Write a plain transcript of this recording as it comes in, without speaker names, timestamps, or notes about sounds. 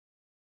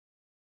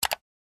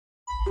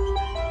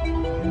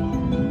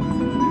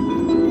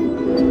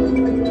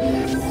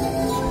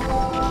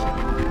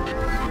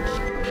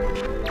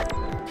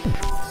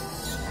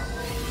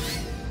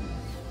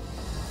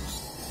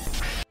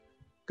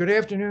Good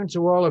afternoon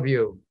to all of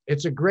you.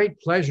 It's a great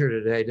pleasure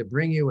today to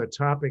bring you a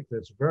topic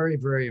that's very,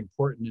 very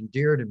important and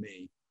dear to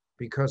me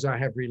because I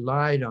have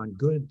relied on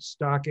good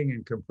stocking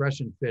and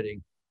compression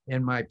fitting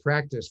in my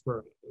practice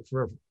for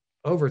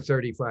over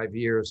 35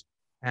 years.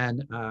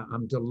 And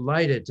I'm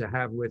delighted to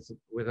have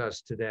with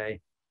us today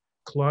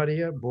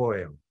Claudia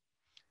Boyle.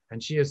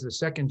 And she is the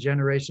second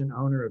generation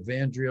owner of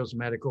Van Driel's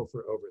Medical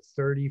for over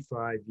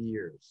 35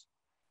 years.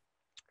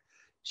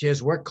 She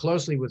has worked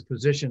closely with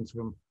physicians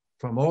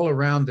from all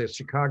around the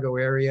Chicago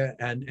area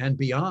and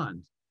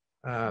beyond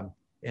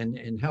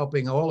in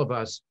helping all of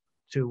us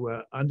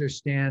to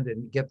understand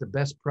and get the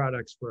best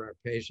products for our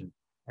patient.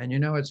 And you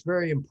know, it's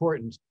very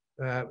important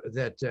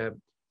that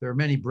there are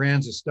many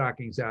brands of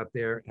stockings out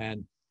there,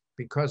 and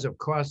because of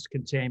cost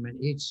containment,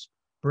 each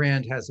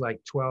brand has like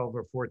 12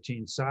 or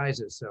 14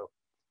 sizes. So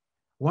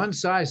one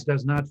size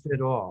does not fit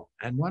all.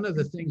 And one of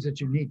the things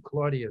that you need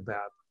Claudia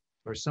about,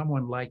 or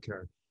someone like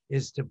her,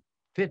 is to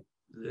fit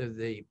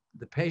the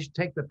patient,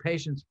 take the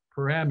patient's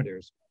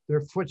parameters,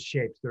 their foot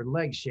shapes, their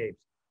leg shapes,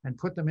 and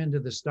put them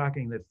into the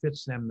stocking that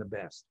fits them the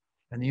best.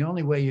 And the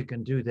only way you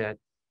can do that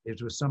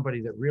is with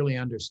somebody that really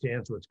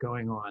understands what's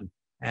going on.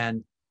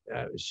 And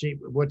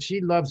what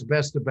she loves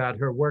best about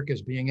her work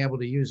is being able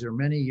to use her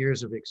many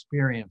years of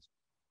experience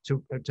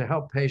to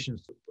help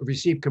patients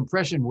receive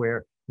compression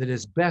wear that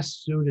is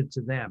best suited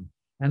to them.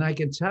 And I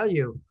can tell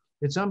you,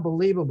 it's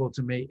unbelievable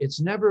to me.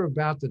 It's never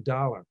about the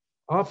dollar.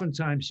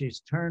 Oftentimes she's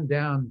turned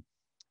down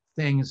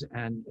things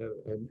and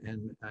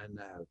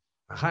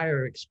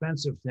higher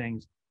expensive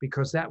things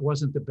because that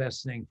wasn't the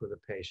best thing for the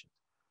patient.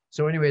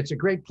 So anyway, it's a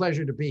great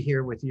pleasure to be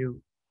here with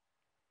you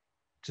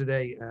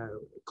today,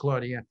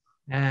 Claudia,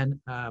 and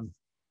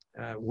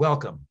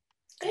welcome.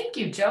 Thank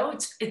you, Joe.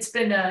 It's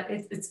been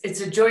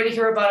it's a joy to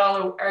hear about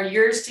all our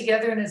years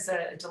together, and it's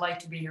a delight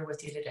to be here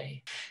with you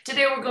today.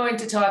 Today we're going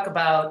to talk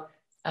about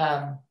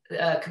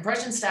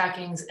compression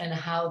stockings and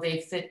how they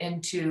fit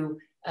into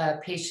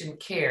patient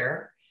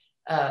care,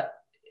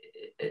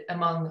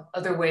 among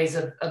other ways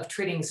of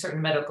treating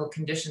certain medical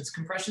conditions.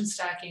 Compression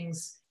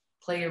stockings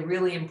play a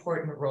really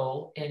important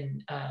role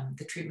in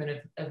the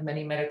treatment of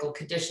many medical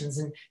conditions.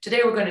 And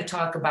today we're going to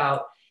talk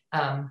about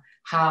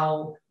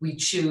how we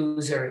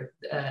choose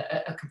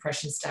a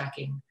compression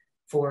stocking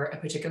for a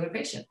particular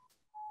patient.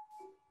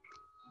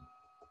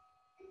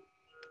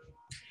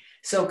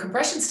 So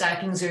compression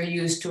stockings are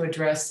used to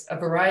address a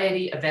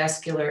variety of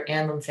vascular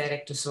and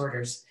lymphatic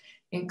disorders,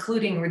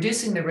 including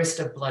reducing the risk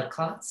of blood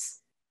clots,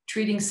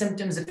 treating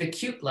symptoms of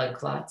acute blood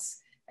clots,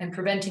 and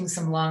preventing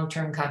some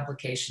long-term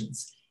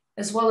complications,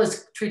 as well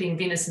as treating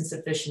venous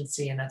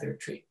insufficiency and other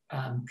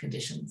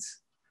conditions.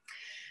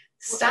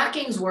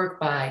 Stockings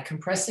work by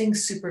compressing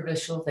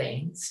superficial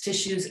veins,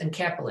 tissues, and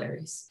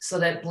capillaries so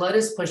that blood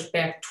is pushed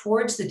back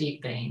towards the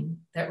deep vein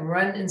that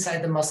run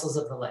inside the muscles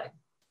of the leg.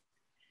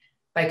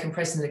 By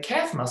compressing the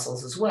calf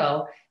muscles as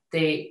well,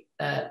 they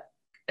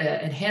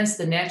enhance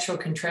the natural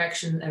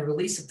contraction and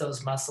release of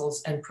those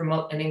muscles and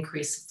promote an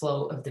increased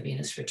flow of the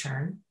venous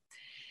return.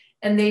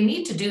 And they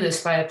need to do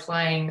this by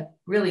applying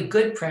really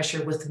good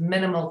pressure with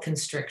minimal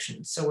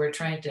constriction. So we're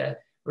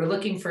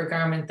looking for a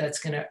garment that's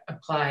going to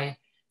apply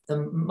the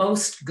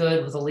most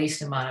good with the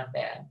least amount of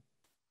bad.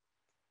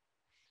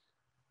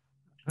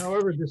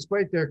 However,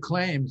 despite their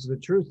claims, the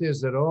truth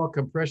is that all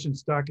compression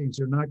stockings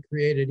are not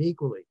created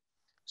equally.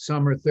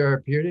 Some are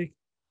therapeutic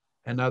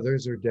and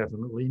others are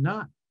definitely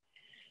not.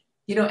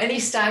 You know, any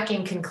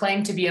stocking can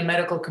claim to be a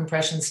medical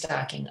compression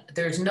stocking.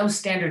 There's no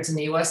standards in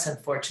the US,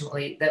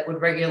 unfortunately, that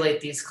would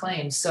regulate these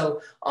claims.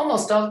 So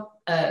almost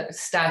all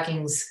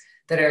stockings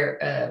that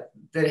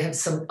have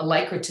some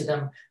lycra to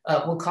them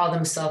will call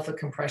themselves a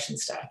compression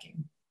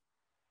stocking.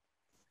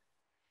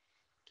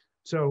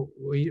 So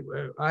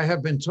I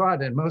have been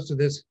taught, and most of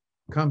this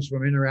comes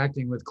from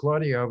interacting with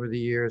Claudia over the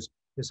years,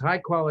 is high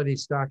quality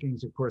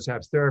stockings, of course,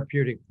 have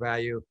therapeutic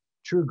value,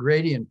 true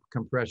gradient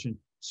compression,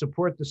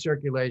 support the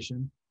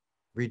circulation,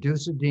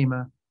 reduce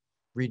edema,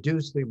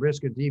 reduce the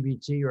risk of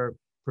DVT or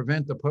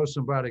prevent the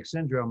post-thrombotic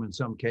syndrome in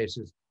some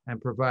cases,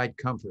 and provide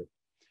comfort.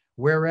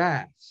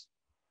 Whereas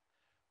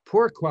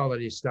poor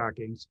quality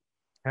stockings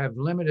have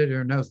limited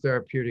or no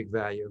therapeutic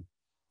value,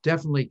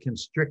 definitely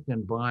constrict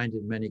and bind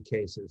in many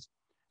cases,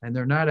 and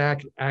they're not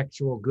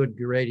actual good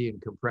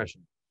gradient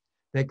compression.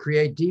 They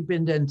create deep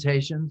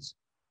indentations,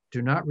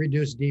 do not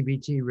reduce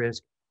DVT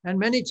risk, and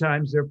many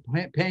times they're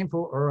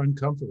painful or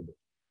uncomfortable.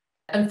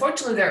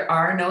 Unfortunately, there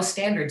are no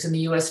standards in the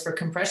US for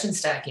compression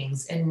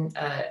stockings, and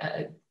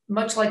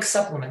much like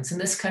supplements. In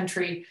this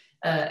country,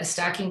 a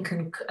stocking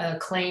can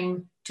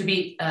claim to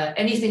be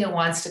anything it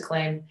wants to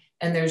claim,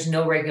 and there's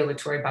no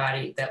regulatory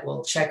body that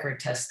will check or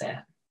test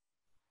that.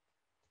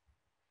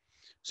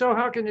 So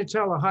how can you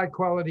tell a high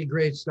quality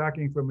grade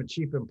stocking from a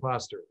cheap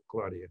imposter,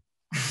 Claudia?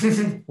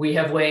 We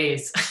have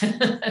ways.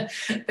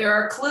 There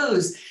are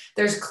clues.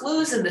 There's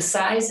clues in the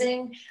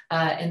sizing,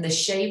 in the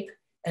shape,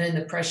 and in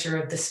the pressure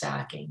of the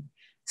stocking.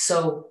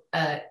 So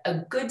a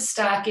good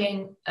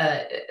stocking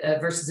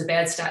versus a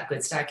bad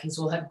good stockings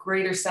will have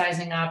greater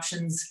sizing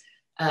options.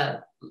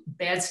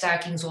 Bad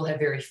stockings will have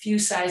very few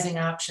sizing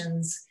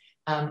options.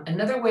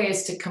 Another way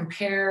is to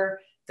compare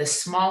the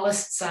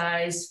smallest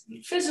size,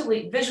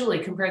 visually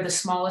compare the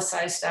smallest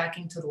size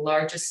stocking to the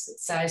largest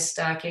size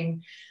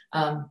stocking.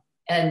 And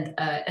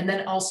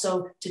then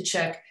also to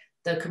check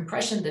the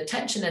compression, the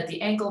tension at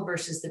the ankle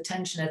versus the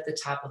tension at the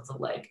top of the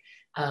leg.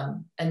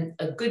 And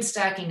a good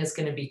stocking is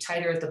going to be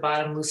tighter at the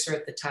bottom, looser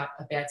at the top,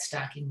 a bad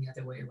stocking the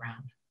other way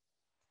around.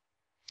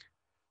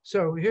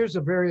 So here's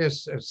the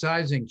various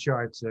sizing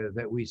charts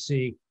that we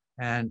see.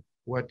 And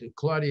what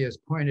Claudia has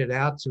pointed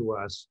out to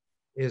us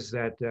is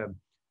that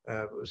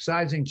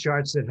sizing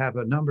charts that have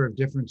a number of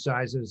different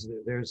sizes.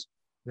 There's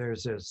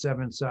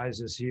 7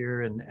 sizes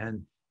here,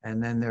 and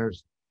then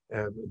there's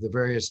the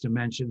various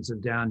dimensions,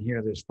 and down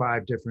here there's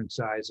 5 different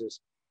sizes.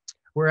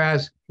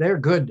 Whereas they're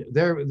good,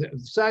 the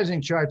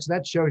sizing charts,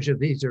 that shows you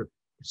these are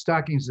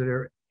stockings that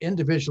are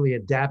individually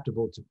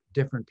adaptable to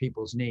different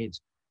people's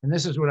needs. And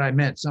this is what I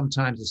meant.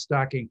 Sometimes a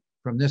stocking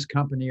from this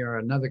company or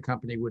another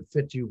company would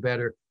fit you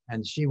better,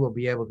 and she will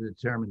be able to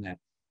determine that.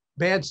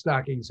 BAD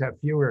stockings have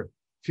fewer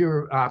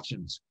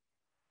options.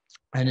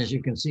 And as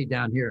you can see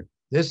down here,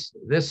 this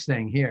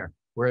thing here,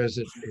 whereas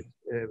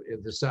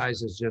the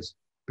size is just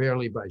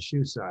barely by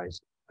shoe size,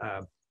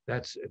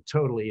 that's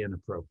totally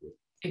inappropriate.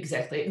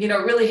 Exactly. You know,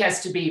 it really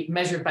has to be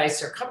measured by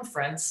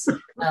circumference.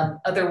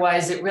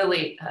 Otherwise, it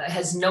really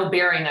has no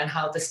bearing on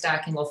how the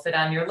stocking will fit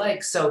on your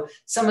legs. So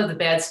some of the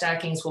BAD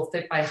stockings will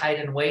fit by height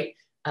and weight.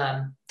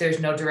 There's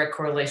no direct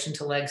correlation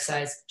to leg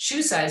size.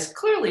 Shoe size,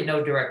 clearly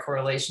no direct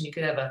correlation. You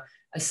could have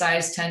a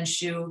size 10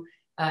 shoe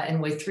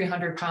and weigh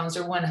 300 pounds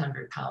or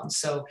 100 pounds.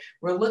 So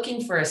we're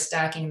looking for a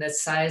stocking that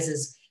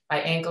sizes by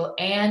ankle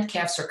and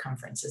calf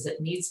circumferences. It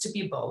needs to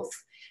be both.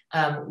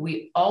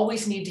 We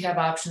always need to have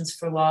options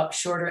for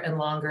shorter and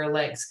longer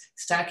legs.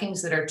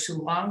 Stockings that are too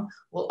long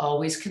will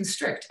always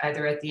constrict,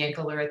 either at the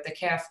ankle or at the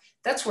calf.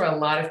 That's where a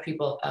lot of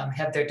people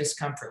have their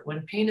discomfort.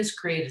 When pain is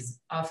created, it's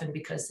often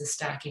because the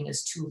stocking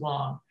is too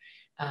long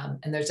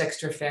and there's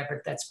extra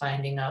fabric that's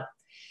binding up.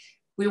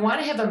 We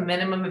want to have a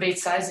minimum of 8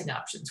 sizing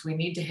options. We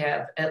need to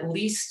have at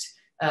least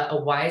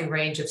a wide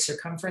range of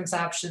circumference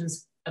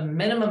options, a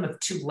minimum of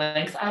 2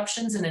 length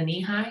options in a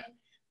knee high.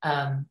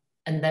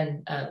 And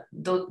then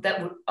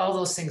all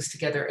those things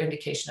together are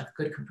indication of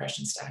good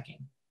compression stocking.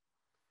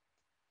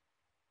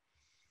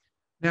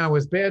 Now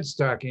with BAD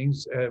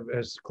stockings,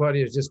 as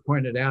Claudia just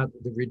pointed out,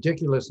 the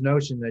ridiculous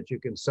notion that you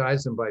can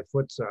size them by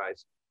foot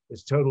size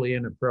is totally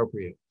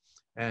inappropriate.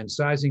 And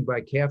sizing by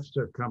calf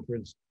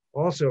circumference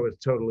also is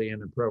totally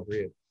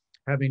inappropriate.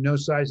 Having no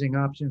sizing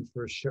options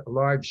for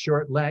large,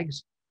 short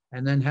legs,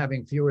 and then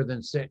having fewer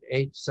than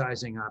 8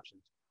 sizing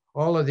options.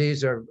 All of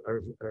these are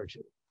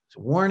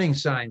warning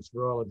signs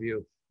for all of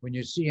you. When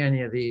you see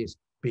any of these,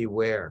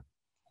 beware.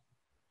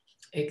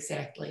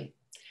 Exactly.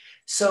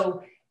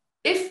 So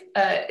if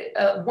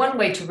one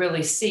way to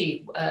really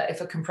see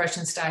if a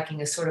compression stocking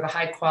is sort of a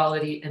high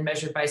quality and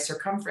measured by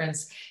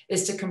circumference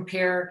is to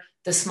compare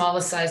the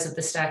smallest size of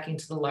the stocking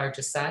to the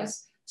largest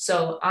size.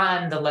 So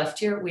on the left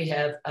here, we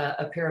have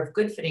a pair of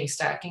good fitting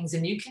stockings,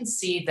 and you can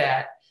see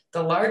that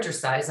the larger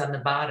size on the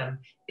bottom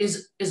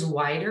is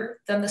wider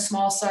than the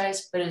small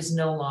size, but is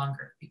no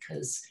longer,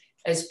 because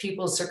as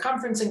people's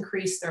circumference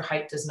increase, their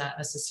height does not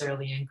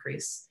necessarily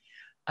increase.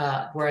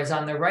 Whereas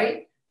on the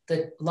right,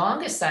 the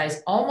longest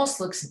size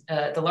almost looks,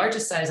 the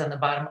largest size on the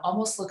bottom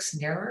almost looks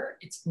narrower.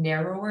 It's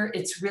narrower,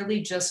 it's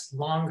really just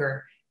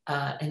longer,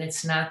 and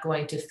it's not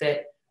going to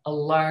fit a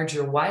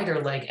larger,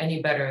 wider leg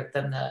any better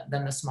than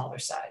the smaller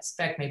size.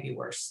 In fact, maybe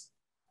worse.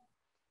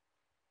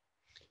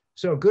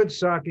 So good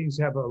stockings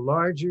have a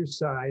larger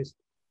size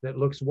that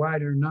looks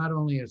wider, not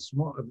only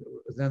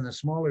than the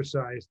smaller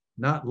size,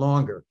 not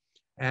longer.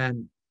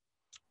 And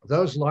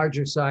those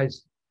larger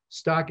size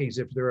stockings,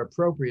 if they're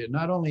appropriate,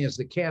 not only is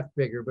the calf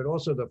bigger, but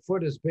also the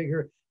foot is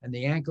bigger and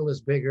the ankle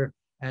is bigger,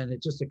 and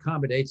it just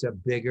accommodates a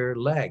bigger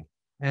leg.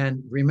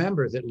 And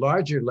remember that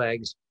larger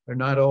legs are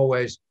not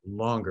always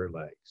longer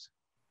legs.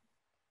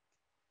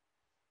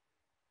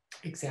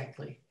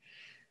 Exactly.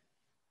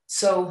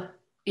 So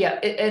yeah,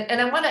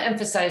 and I want to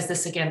emphasize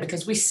this again,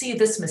 because we see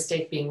this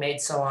mistake being made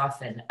so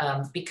often.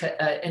 Because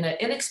in an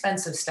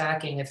inexpensive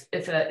stocking,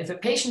 if a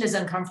patient is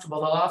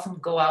uncomfortable, they'll often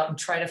go out and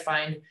try to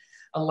find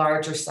a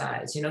larger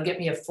size. You know, get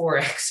me a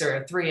 4X or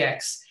a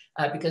 3X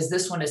because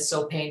this one is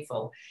so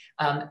painful.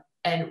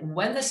 And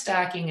when the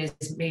stocking is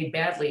made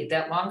badly,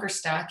 that longer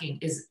stocking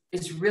is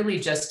really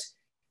just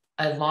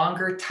a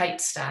longer, tight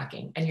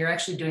stocking. And you're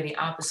actually doing the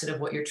opposite of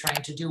what you're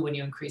trying to do when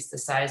you increase the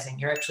sizing.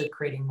 You're actually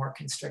creating more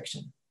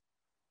constriction.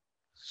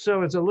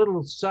 So it's a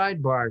little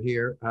sidebar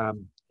here.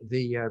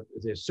 The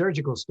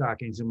surgical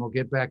stockings, and we'll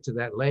get back to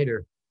that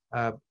later,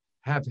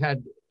 have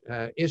had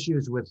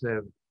issues with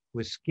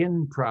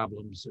skin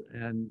problems.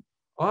 And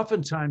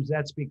oftentimes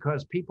that's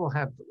because people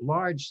have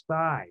large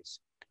thighs.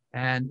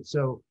 And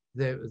so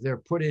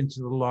they're put into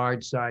the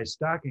large size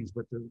stockings,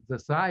 but the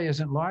thigh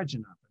isn't large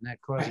enough, and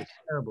that causes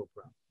terrible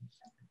problems.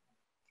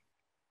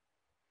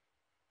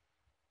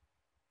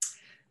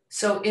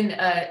 So in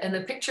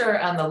the picture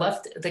on the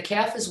left, the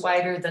calf is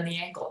wider than the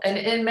ankle.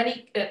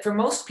 And for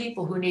most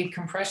people who need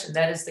compression,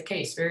 that is the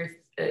case.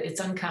 it's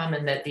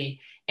uncommon that the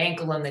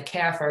ankle and the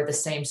calf are the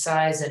same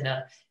size in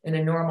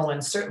a normal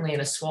and certainly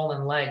in a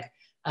swollen leg.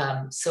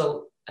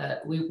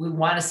 We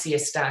want to see a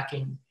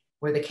stocking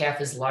where the calf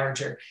is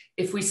larger.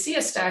 If we see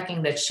a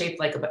stocking that's shaped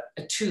like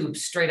a tube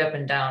straight up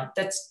and down,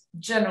 that's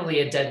generally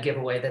a dead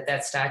giveaway that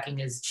that stocking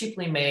is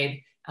cheaply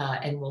made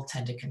and will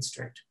tend to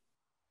constrict.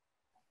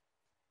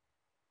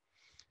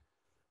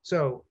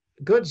 So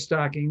good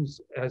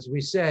stockings, as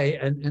we say,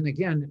 and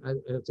again,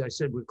 as I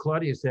said, what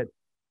Claudia said,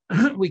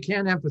 we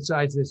can't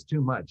emphasize this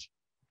too much.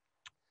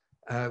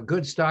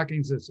 Good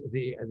stockings,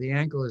 the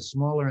ankle is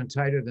smaller and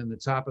tighter than the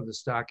top of the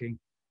stocking,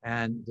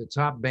 and the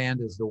top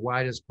band is the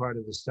widest part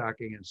of the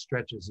stocking and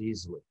stretches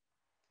easily.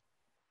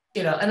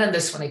 You know, and then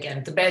this one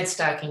again, the bad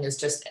stocking is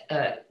just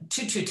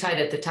too tight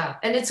at the top.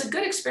 And it's a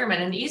good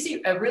experiment.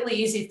 A really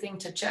easy thing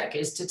to check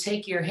is to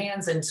take your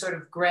hands and sort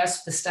of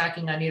grasp the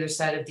stocking on either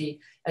side of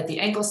at the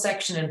ankle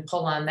section and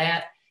pull on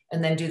that,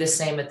 and then do the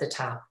same at the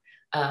top.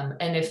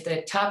 And if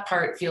the top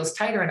part feels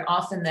tighter, and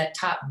often that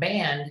top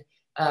band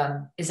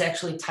is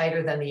actually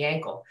tighter than the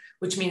ankle,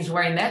 which means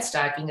wearing that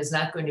stocking is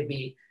not going to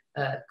be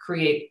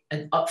create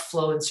an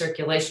upflow in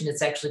circulation.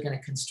 It's actually going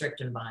to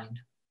constrict and bind.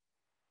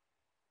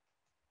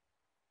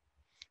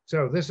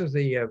 So this is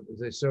the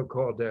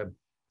so-called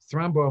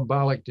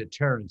thromboembolic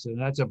deterrence, and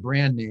that's a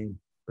brand name,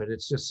 but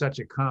it's just such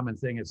a common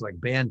thing. It's like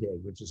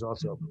Band-Aid, which is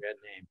also a brand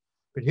name.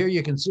 But here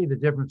you can see the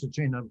difference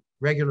between a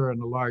regular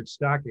and a large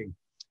stocking,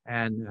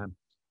 and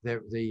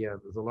the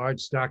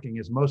large stocking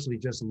is mostly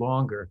just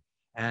longer,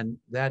 and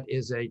that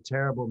is a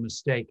terrible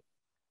mistake,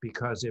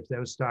 because if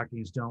those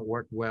stockings don't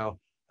work well,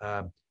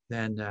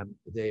 then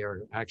they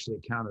are actually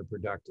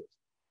counterproductive.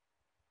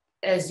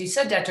 As you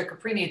said, Dr.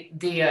 Caprini,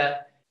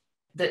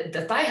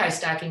 the thigh-high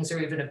stockings are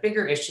even a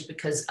bigger issue,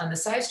 because on the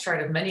size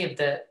chart of many of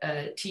the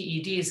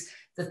TEDs,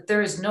 that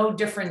there is no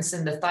difference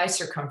in the thigh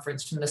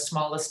circumference from the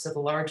smallest to the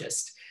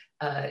largest.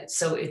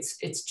 So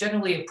it's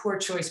generally a poor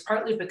choice,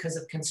 partly because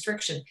of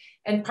constriction,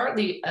 and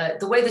partly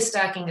the way the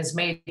stocking is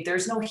made.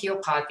 There's no heel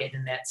pocket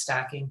in that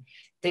stocking.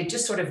 They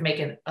just sort of make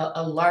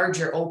a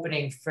larger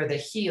opening for the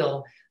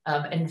heel.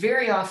 And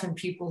very often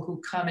people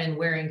who come in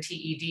wearing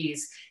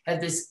TEDs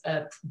have this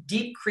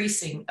deep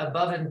creasing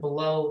above and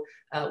below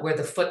where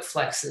the foot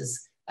flexes,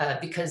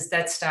 because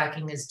that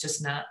stocking is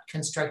just not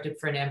constructed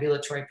for an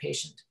ambulatory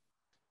patient.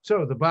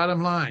 So the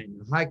bottom line,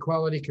 high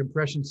quality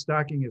compression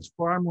stocking is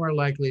far more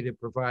likely to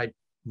provide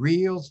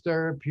real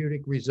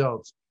therapeutic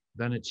results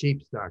than a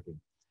cheap stocking.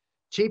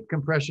 Cheap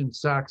compression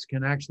socks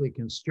can actually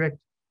constrict,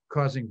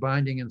 causing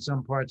binding in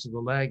some parts of the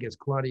leg, as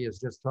Claudia has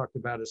just talked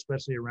about,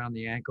 especially around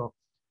the ankle,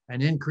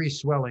 and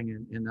increased swelling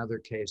in other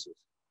cases.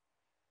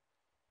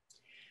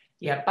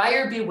 Yeah,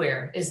 buyer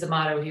beware is the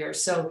motto here.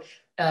 So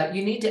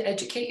you need to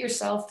educate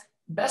yourself.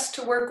 Best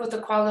to work with a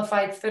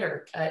qualified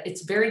fitter.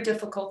 It's very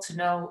difficult to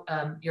know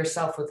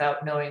yourself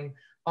without knowing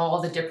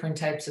all the different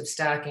types of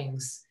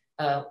stockings.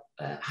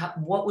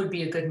 What would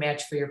be a good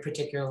match for your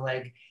particular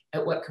leg,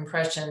 at what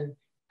compression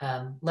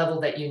level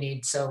that you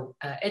need. So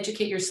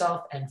educate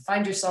yourself and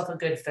find yourself a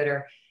good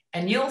fitter,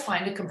 and you'll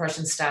find a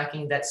compression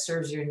stocking that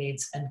serves your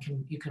needs and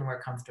you can wear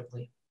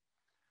comfortably.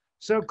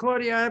 So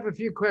Claudia, I have a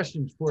few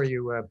questions for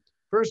you.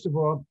 First of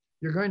all,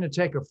 you're going to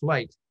take a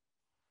flight.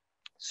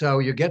 So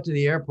you get to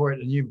the airport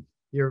and you're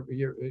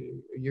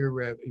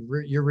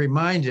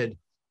reminded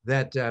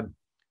that,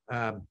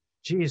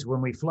 geez,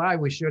 when we fly,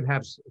 we should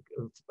have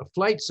a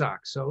flight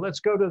socks. So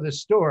let's go to the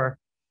store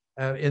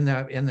in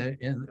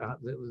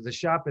the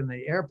shop in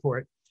the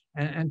airport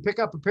and pick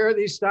up a pair of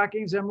these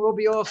stockings, and we'll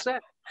be all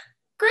set.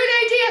 Great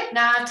idea,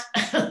 not.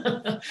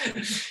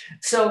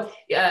 So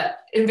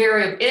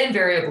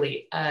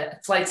invariably,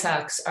 flight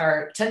socks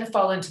tend to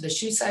fall into the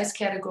shoe size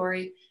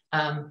category.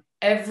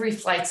 Every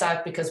flight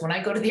sock, because when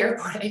I go to the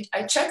airport,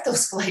 I check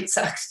those flight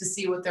socks to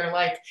see what they're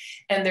like,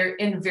 and they're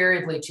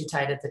invariably too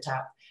tight at the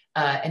top.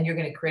 And you're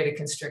going to create a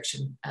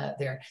constriction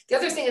there. The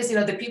other thing is,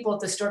 the people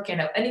at the store can't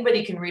help.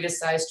 Anybody can read a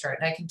size chart,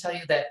 and I can tell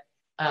you that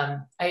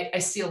I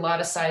see a lot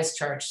of size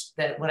charts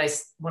that when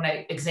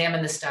I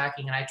examine the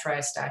stocking and I try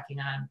a stocking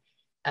on,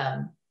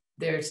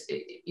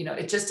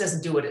 it just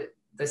doesn't do what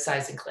the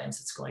sizing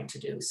claims it's going to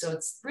do. So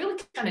it's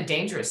really kind of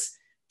dangerous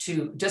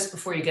to, just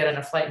before you get on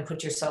a flight and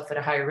put yourself at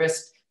a high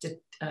risk, to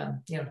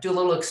do a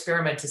little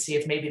experiment to see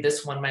if maybe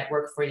this one might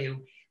work for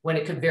you, when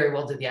it could very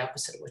well do the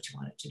opposite of what you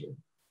want it to do.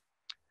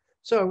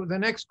 So the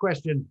next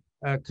question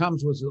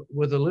comes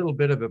with a little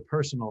bit of a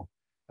personal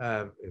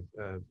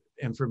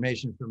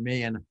information for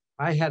me. And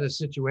I had a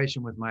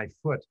situation with my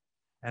foot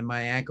and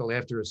my ankle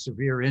after a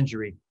severe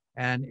injury.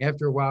 And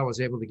after a while, I was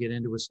able to get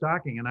into a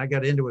stocking, and I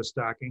got into a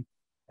stocking.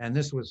 And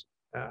this was,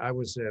 I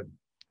was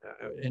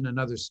in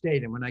another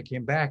state. And when I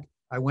came back,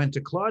 I went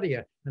to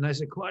Claudia and I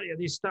said, Claudia,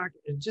 these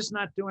stockings are just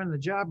not doing the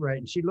job right.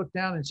 And she looked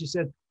down and she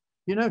said,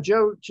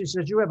 Joe, she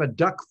said, you have a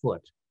duck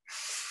foot.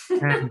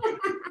 And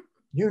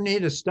you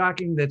need a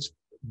stocking that's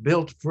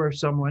built for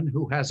someone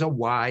who has a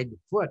wide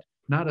foot,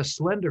 not a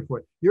slender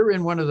foot. You're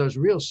in one of those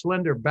real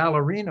slender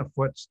ballerina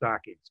foot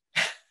stockings.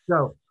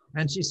 So,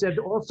 and she said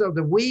also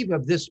the weave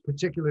of this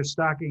particular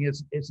stocking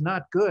is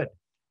not good.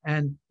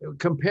 And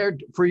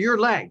compared for your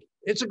leg,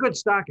 it's a good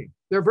stocking.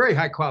 They're very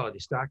high quality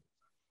stockings.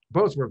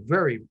 Both were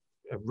very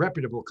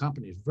reputable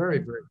companies, very,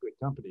 very good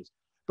companies.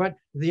 But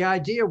the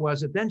idea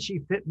was that then she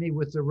fit me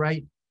with the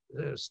right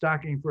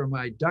stocking for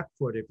my duck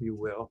foot, if you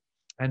will.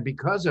 And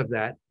because of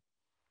that,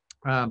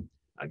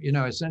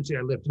 essentially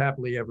I lived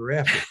happily ever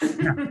after.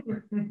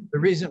 The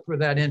reason for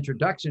that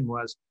introduction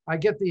was I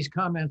get these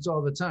comments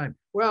all the time.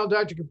 Well,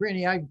 Dr.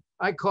 Caprini,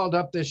 I called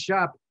up this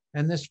shop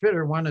and this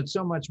fitter wanted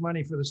so much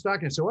money for the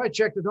stocking. So I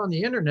checked it on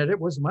the internet. It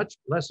was much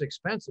less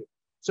expensive.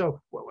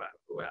 So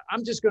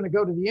I'm just going to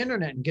go to the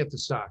internet and get the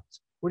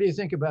stockings. What do you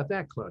think about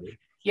that, Claudia?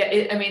 Yeah,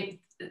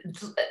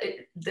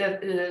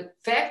 the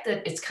fact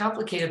that it's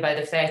complicated by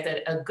the fact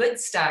that a good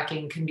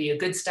stocking can be a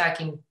good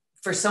stocking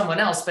for someone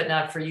else, but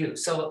not for you.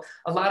 So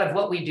a lot of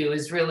what we do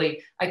is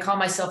really, I call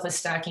myself a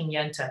stocking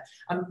yenta.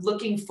 I'm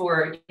looking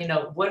for,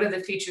 what are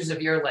the features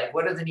of your leg?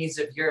 What are the needs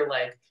of your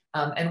leg?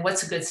 And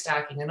what's a good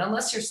stocking? And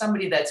unless you're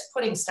somebody that's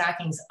putting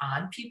stockings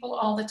on people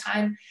all the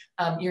time,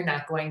 you're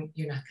not going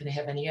to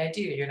have any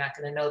idea. You're not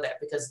going to know that,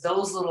 because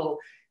those little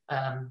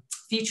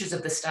features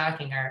of the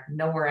stocking are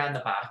nowhere on the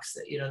box.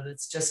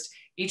 It's just,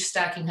 each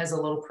stocking has a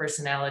little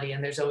personality,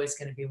 and there's always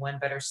going to be one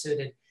better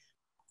suited.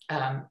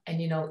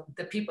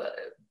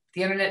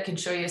 The internet can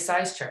show you a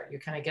size chart.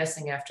 You're kind of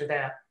guessing after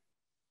that.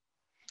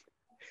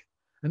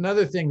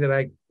 Another thing that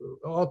I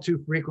all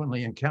too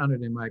frequently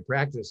encountered in my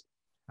practice,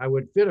 I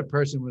would fit a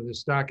person with the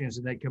stockings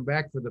and they'd come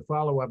back for the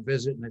follow-up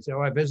visit and they'd say,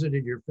 oh, I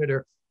visited your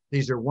fitter.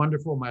 These are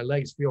wonderful. My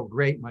legs feel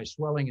great. My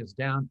swelling is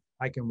down.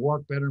 I can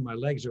walk better. My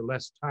legs are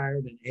less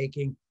tired and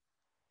aching.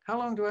 How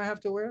long do I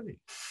have to wear these?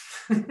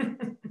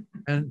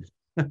 And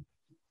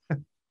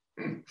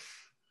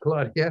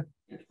Claudia?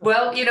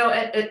 Well,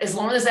 as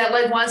long as that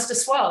leg wants to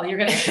swell, you're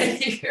gonna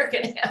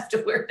have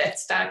to wear that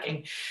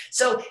stocking.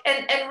 So,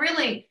 and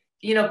really,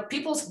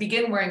 people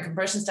begin wearing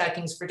compression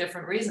stockings for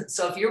different reasons.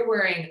 So if you're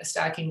wearing a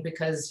stocking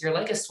because your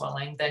leg is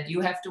swelling, then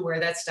you have to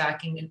wear that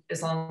stocking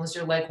as long as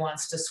your leg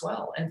wants to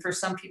swell. And for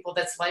some people,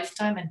 that's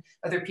lifetime, and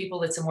other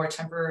people, it's a more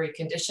temporary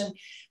condition.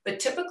 But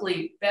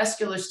typically,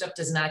 vascular stuff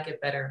does not get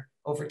better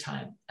over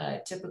time.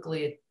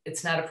 Typically,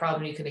 it's not a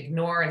problem you can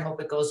ignore and hope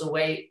it goes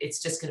away.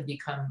 It's just going to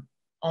become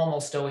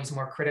almost always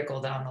more critical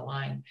down the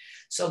line.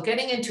 So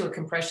getting into a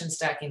compression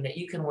stocking that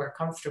you can wear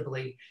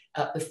comfortably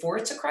before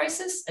it's a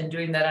crisis, and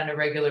doing that on a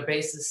regular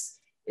basis,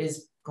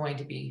 is going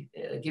to be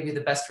give you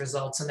the best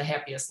results and the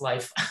happiest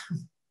life.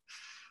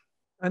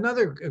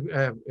 Another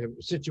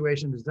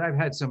situation is that I've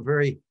had some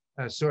very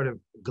sort of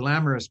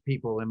glamorous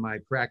people in my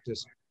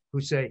practice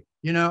who say,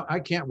 I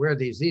can't wear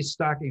these. These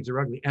stockings are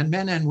ugly, and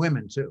men and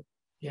women too.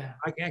 Yeah,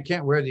 I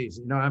can't wear these.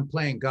 I'm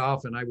playing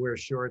golf and I wear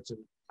shorts and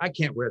I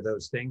can't wear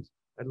those things.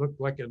 I look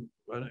like a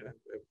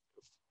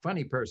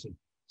funny person.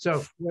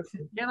 So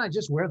can't I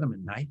just wear them at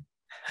night?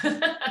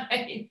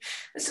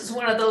 This is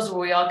one of those where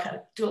we all kind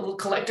of do a little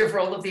collective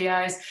roll of the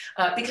eyes,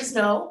 because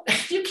no,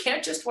 you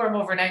can't just wear them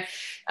overnight.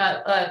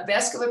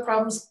 Vascular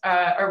problems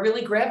are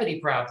really gravity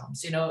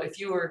problems. If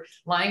you were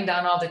lying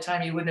down all the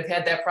time, you wouldn't have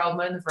had that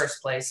problem in the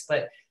first place.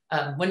 But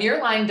when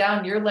you're lying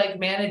down, your leg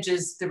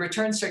manages the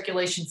return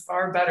circulation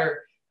far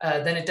better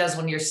than it does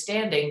when you're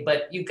standing,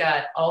 but you've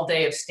got all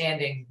day of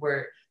standing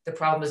where the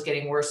problem is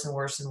getting worse and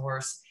worse and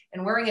worse.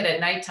 And wearing it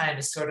at nighttime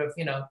is sort of,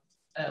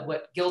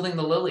 gilding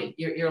the lily.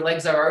 Your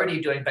legs are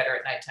already doing better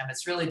at nighttime.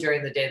 It's really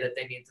during the day that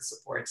they need the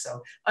support.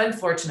 So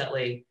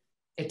unfortunately,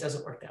 it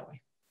doesn't work that way.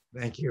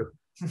 Thank you.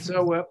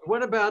 So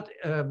what about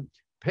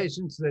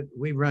patients that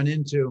we run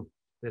into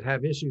that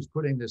have issues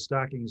putting the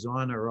stockings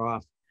on or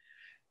off?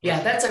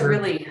 Yeah, that's a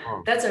really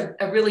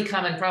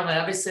common problem. And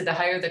obviously, the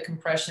higher the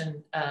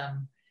compression,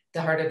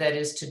 the harder that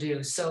is to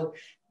do. So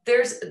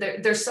there's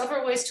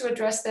several ways to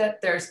address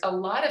that. There's a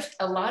lot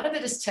of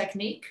it is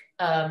technique,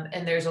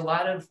 and there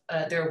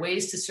are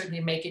ways to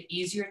certainly make it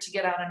easier to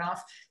get on and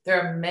off.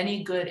 There are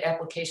many good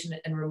application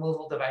and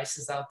removal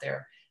devices out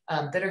there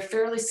that are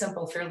fairly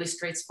simple, fairly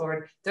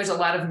straightforward. There's a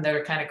lot of them that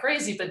are kind of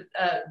crazy, but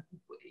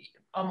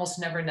almost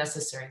never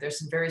necessary. There's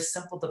some very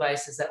simple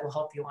devices that will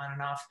help you on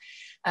and off.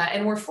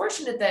 And we're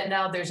fortunate that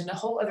now there's a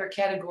whole other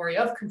category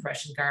of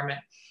compression garment,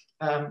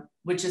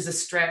 which is a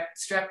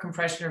strap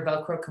compression or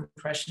Velcro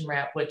compression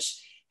wrap,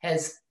 which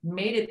has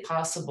made it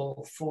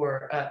possible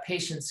for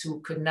patients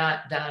who could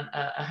not don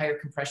a higher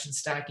compression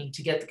stocking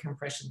to get the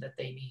compression that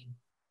they need.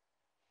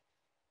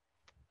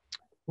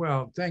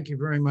 Well, thank you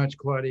very much,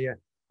 Claudia.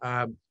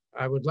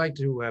 I would like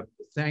to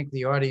thank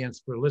the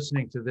audience for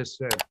listening to this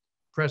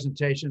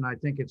presentation. I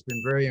think it's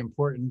been very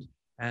important,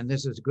 and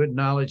this is good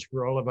knowledge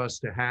for all of us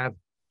to have.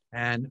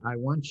 And I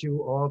want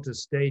you all to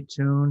stay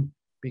tuned,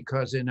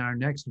 because in our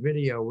next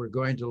video, we're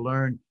going to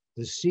learn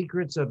the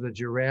secrets of the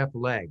giraffe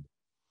leg.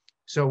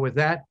 So with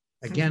that,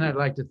 again, I'd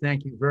like to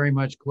thank you very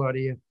much,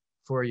 Claudia,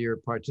 for your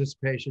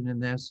participation in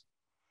this.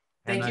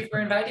 Thank you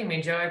for inviting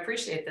me, Joe. I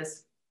appreciate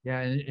this.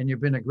 Yeah, and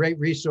you've been a great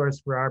resource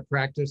for our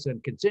practice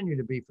and continue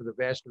to be for the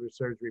vascular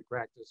surgery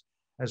practice,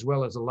 as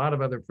well as a lot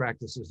of other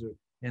practices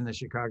in the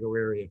Chicago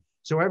area.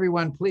 So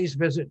everyone, please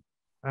visit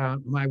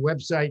my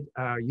website,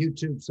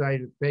 YouTube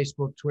site,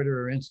 Facebook,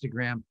 Twitter, or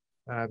Instagram,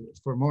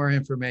 for more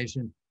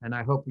information. And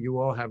I hope you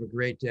all have a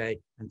great day.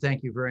 And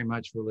thank you very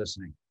much for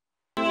listening.